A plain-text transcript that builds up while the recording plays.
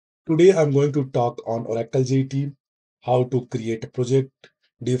Today I'm going to talk on Oracle JT, how to create a project,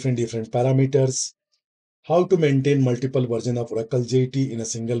 different parameters, how to maintain multiple version of Oracle JT in a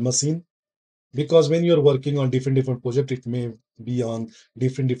single machine. Because when you're working on different project, it may be on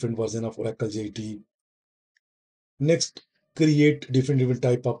different version of Oracle JT. Next, create different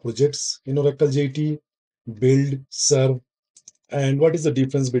type of projects in Oracle JT, build, serve, and what is the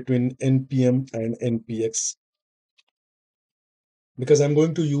difference between NPM and NPX? Because I'm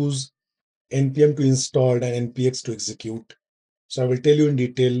going to use NPM to install and NPX to execute. So I will tell you in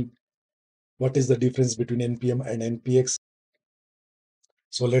detail what is the difference between NPM and NPX.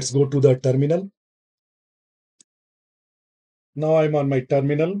 So let's go to the terminal. Now I'm on my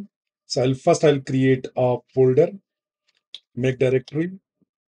terminal. So I'll create a folder, make directory,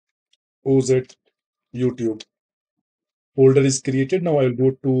 OZ YouTube. Folder is created. Now I'll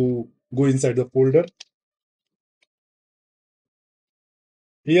go inside the folder.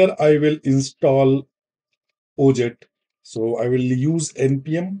 Here I will install OJET. So I will use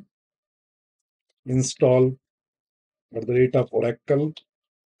npm install at the rate of Oracle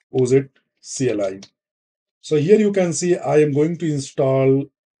OZ CLI. So here you can see I am going to install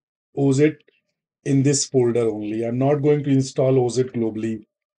OZ in this folder only. I'm not going to install OZ globally.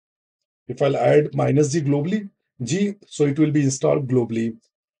 If I'll add -g globally, G, so it will be installed globally.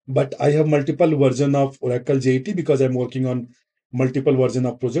 But I have multiple version of Oracle JT because I'm working on multiple version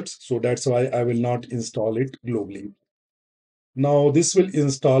of projects. So that's why I will not install it globally. Now this will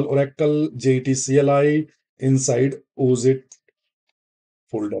install Oracle JT CLI inside OZ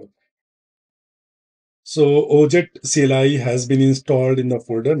folder. So OJET CLI has been installed in the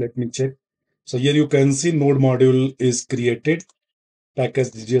folder. Let me check. So here you can see node module is created.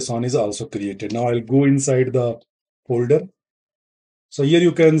 Package.json is also created. Now I'll go inside the folder. So here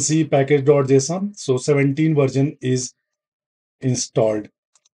you can see package.json. So 17 version is installed.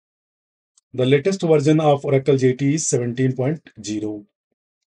 The latest version of Oracle JT is 17.0.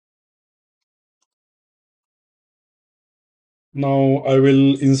 Now I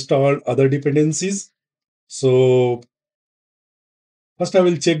will install other dependencies. So first I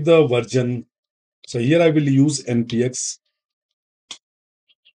will check the version. So here I will use npx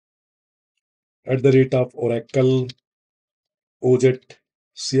at the rate of Oracle OJET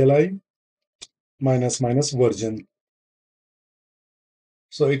CLI minus version.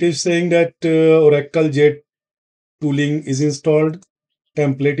 So it is saying that Oracle Jet tooling is installed,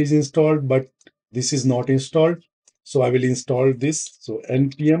 template is installed, but this is not installed. So I will install this. So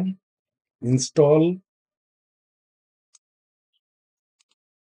npm install.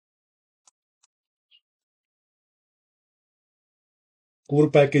 Core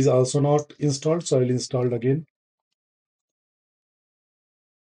pack is also not installed. So I will install it again.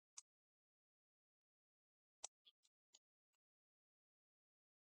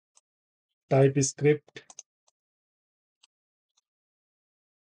 TypeScript,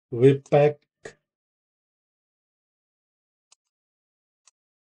 Webpack,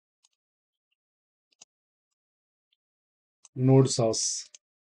 Node source.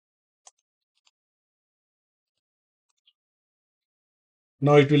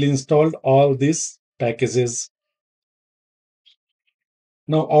 Now it will install all these packages.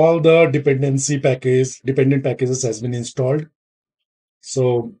 Now all the dependent packages has been installed.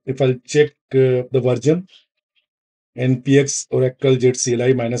 So if I'll check the version, npx Oracle Jet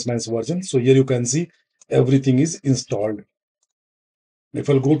CLI minus version. So here you can see everything is installed. If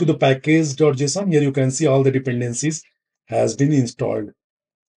I'll go to the package.json, here you can see all the dependencies has been installed.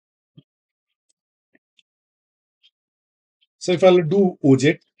 So if I'll do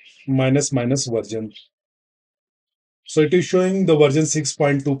OJET minus version, so it is showing the version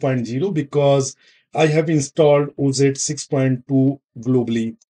 6.2.0 because I have installed OZ 6.2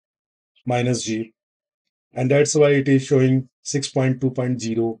 globally -g, and that's why it is showing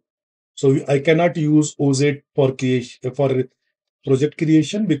 6.2.0. So I cannot use OZ for creation for project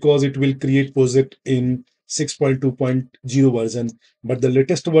creation because it will create project in 6.2.0 version. But the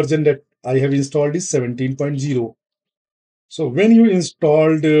latest version that I have installed is 17.0. So when you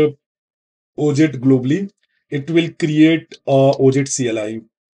installed OJET globally, it will create OJET CLI.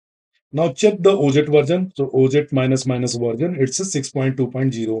 Now check the OJET version. So OJET minus version, it's a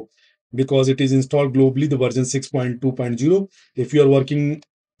 6.2.0 because it is installed globally, the version 6.2.0. If you are working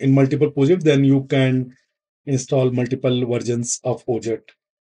in multiple projects, then you can install multiple versions of OJET.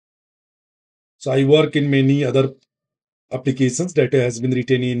 So I work in many other applications that has been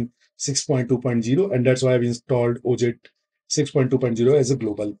written in 6.2.0, and that's why I've installed OJET 6.2.0 as a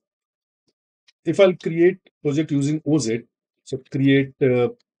global. If I'll create project using OZ, so create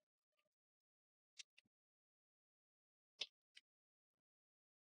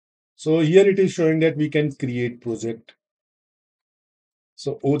So here it is showing that we can create project.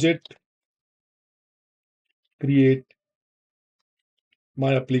 So OJET create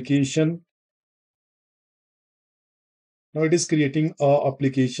my application. Now it is creating a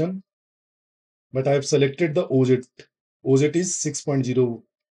application, but I have selected the OJET. OJET is 6.0,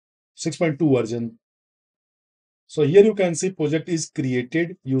 6.2 version. So here you can see project is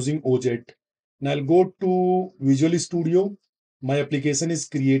created using OJET. Now I'll go to Visual Studio. My application is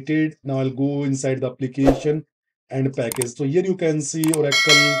created. Now I'll go inside the application and package. So here you can see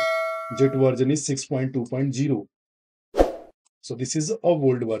Oracle Jet version is 6.2.0. So this is a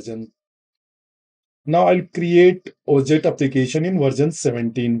old version. Now I'll create OJET application in version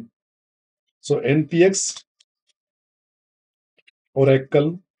 17. So npx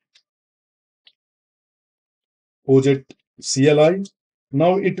Oracle OJET CLI.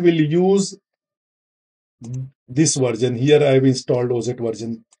 Now it will use this version. Here I have installed OJET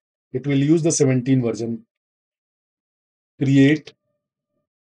version. It will use the 17 version. Create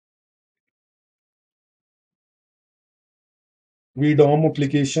VDOM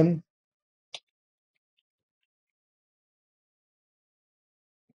application.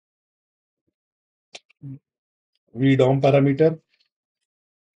 VDOM parameter.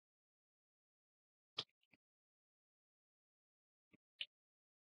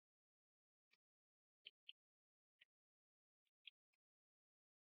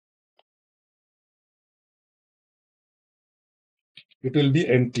 It will be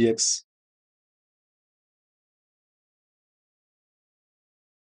npx.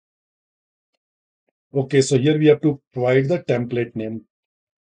 Okay, so here we have to provide the template name.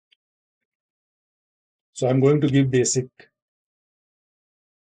 So I'm going to give basic.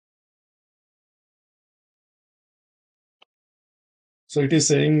 So it is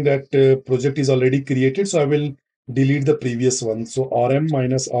saying that project is already created. So I will delete the previous one. So rm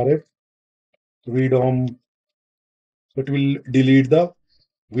minus rf VDOM. So it will delete the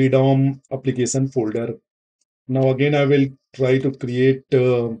VDOM application folder. Now again, I will try to create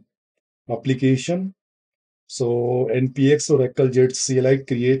application. So npx Oracle Jet CLI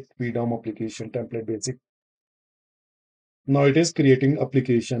create VDOM application template basic. Now it is creating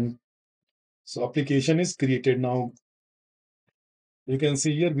application. So application is created. Now you can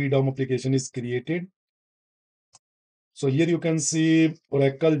see here VDOM application is created. So here you can see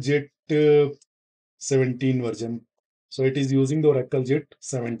Oracle Jet 17 version. So it is using the Oracle Jet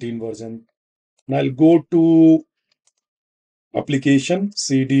 17 version. Now I'll go to application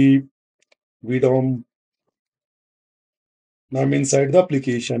cd VDOM. Now I'm inside the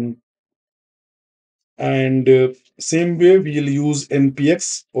application. And same way we'll use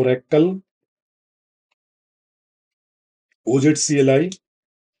npx Oracle OJET CLI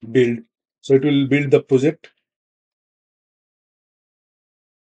build. So it will build the project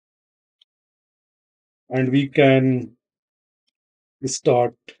and we can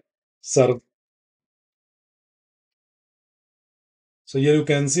start serve. So here you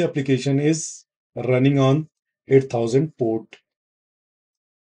can see application is running on 8000 port.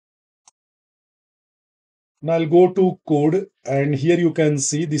 Now I'll go to code and here you can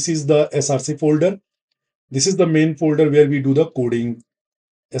see this is the SRC folder. This is the main folder where we do the coding.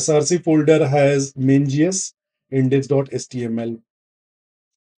 SRC folder has main.js, index.html.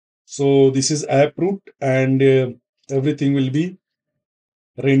 So this is app root and everything will be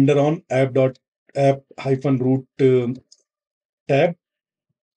render on app-root tab.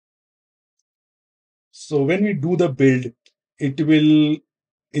 So when we do the build, it will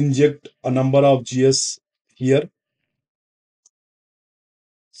inject a number of GS here.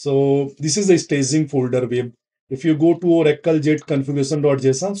 So this is the staging folder web. If you go to Oracle Jet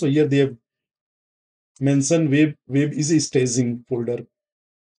configuration.json, so here they have mentioned web is a staging folder.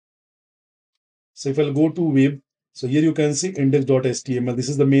 So if I'll go to web, so here you can see index.html. This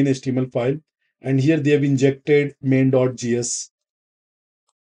is the main HTML file. And here they have injected main.js.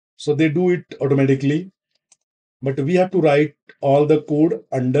 So they do it automatically, but we have to write all the code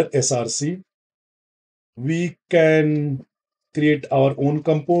under SRC. We can create our own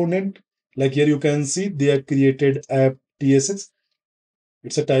component. Like here you can see they have created app TSS.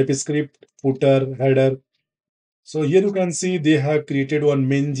 It's a TypeScript, footer, header. So here you can see they have created one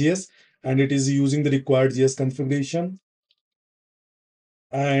main.js and it is using the required JS configuration.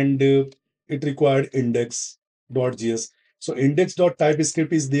 And it required index.js. So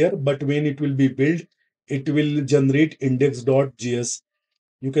index.typescript is there, but when it will be built, it will generate index.js.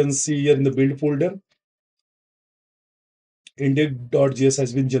 You can see here in the build folder, index.js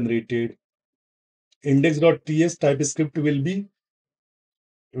has been generated. Index.ts TypeScript will be,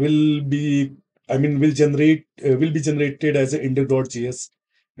 I mean, will be generated as a index.js.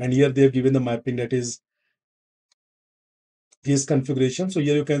 And here they have given the mapping, that is case configuration. So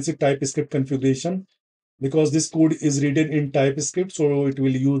here you can see TypeScript configuration. Because this code is written in TypeScript, so it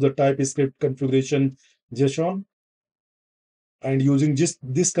will use the TypeScript configuration JSON. And using just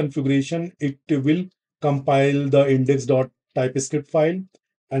this configuration, it will compile the index.typescript file,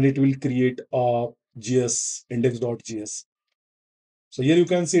 and it will create a JS index.js. So here you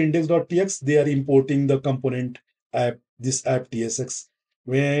can see index.tx, they are importing the component app, this app tsx.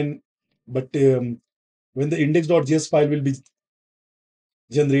 When but when the index.js file will be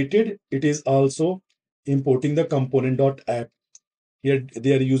generated, it is also importing the component.app. Here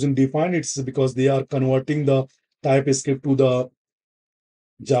they are using define. It's because they are converting the TypeScript to the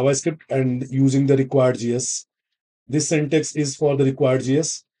JavaScript and using the required JS. This syntax is for the required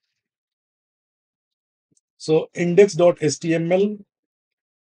JS. So index.html,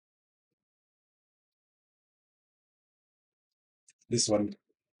 this one,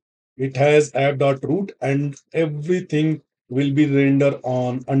 it has app.root and everything will be rendered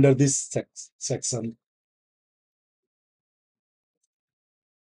on under this section.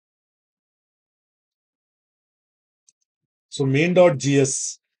 So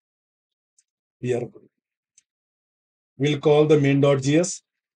main.js here, we'll call the main.js.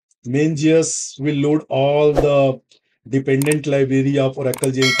 Main.js will load all the dependent library of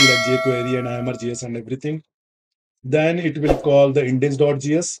Oracle JET like jQuery and IMR.js and everything. Then it will call the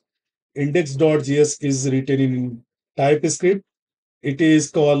index.js. Index.js is written in TypeScript. It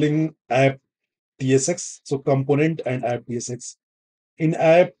is calling app tsx, so component and app tsx. In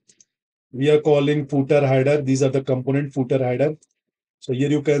app, we are calling footer header. These are the component footer header. So here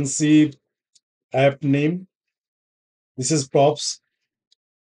you can see app name. This is props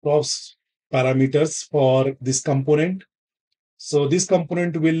parameters for this component. So this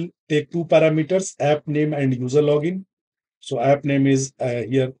component will take two parameters, app name and user login. So app name is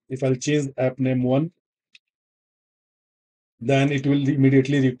here. If I'll change app name 1, then it will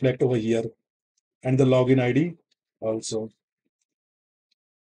immediately reflect over here, and the login ID also.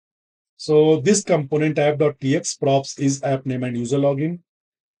 So this component app.tx props is app name and user login.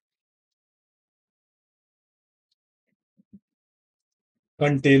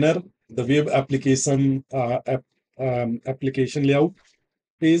 Container, the web application application layout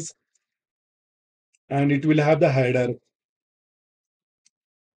is, and it will have the header.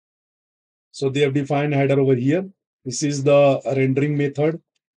 So they have defined header over here. This is the rendering method.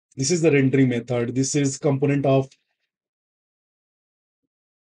 This is the rendering method. This is component of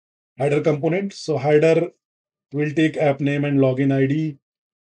header component. So header will take app name and login ID,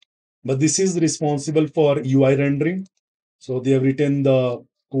 but this is responsible for UI rendering. So they have written the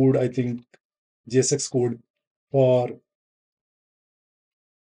code, I think JSX code for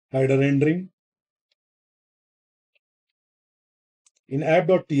header rendering. In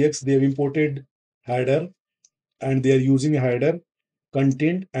app.tx, they have imported header, and they are using header,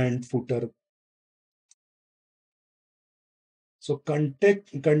 content, and footer. So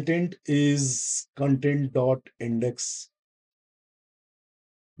content is content.index,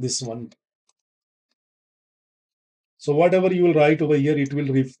 this one. So whatever you will write over here, it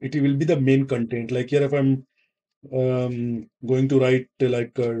will be the main content. Like here, if I'm going to write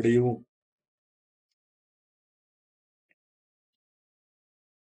like div,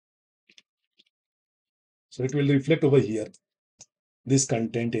 so it will reflect over here, this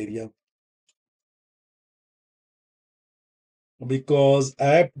content area. Because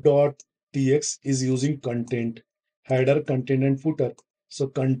app.tx is using content, header, content, and footer. So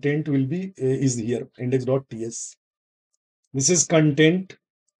content will be is here, index.ts. This is content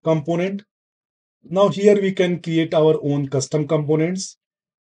component. Now here we can create our own custom components,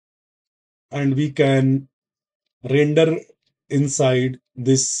 and we can render inside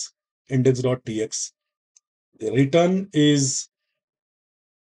this index.tx. The return is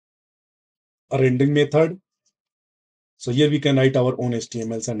a rendering method. So here we can write our own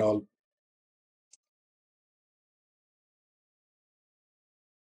HTMLs and all.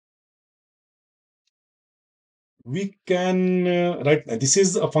 We can write, this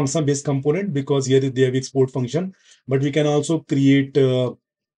is a function based component because here they have export function, but we can also create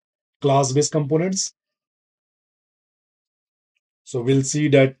class based components. So we'll see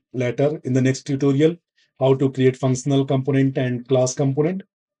that later in the next tutorial, how to create functional component and class component.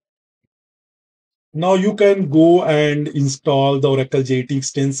 Now you can go and install the Oracle JET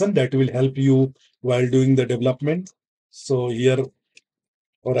extension that will help you while doing the development. So here,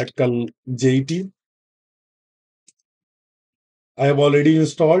 Oracle JET, I have already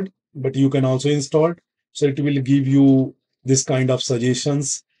installed, but you can also install. So it will give you this kind of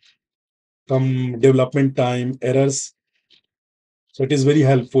suggestions, some development time, errors. So it is very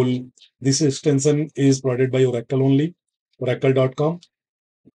helpful. This extension is provided by Oracle only, oracle.com.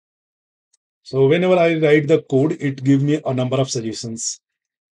 So whenever I write the code, it gives me a number of suggestions.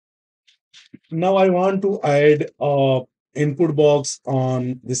 Now I want to add a input box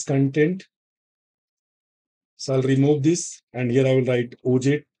on this content. So I'll remove this and here I will write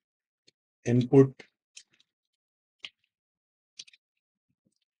OJET input.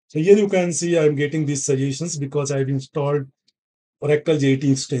 So here you can see I'm getting these suggestions because I've installed Oracle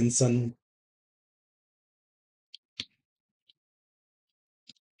JT extension.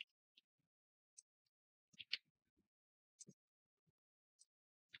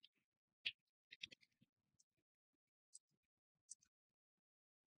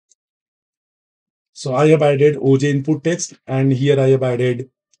 So I have added OJ input text and here I've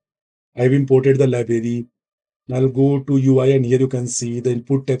imported the library. I'll go to UI and here you can see the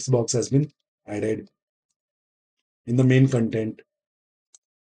input text box has been added in the main content.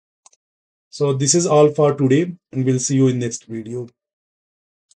 So this is all for today and we'll see you in next video.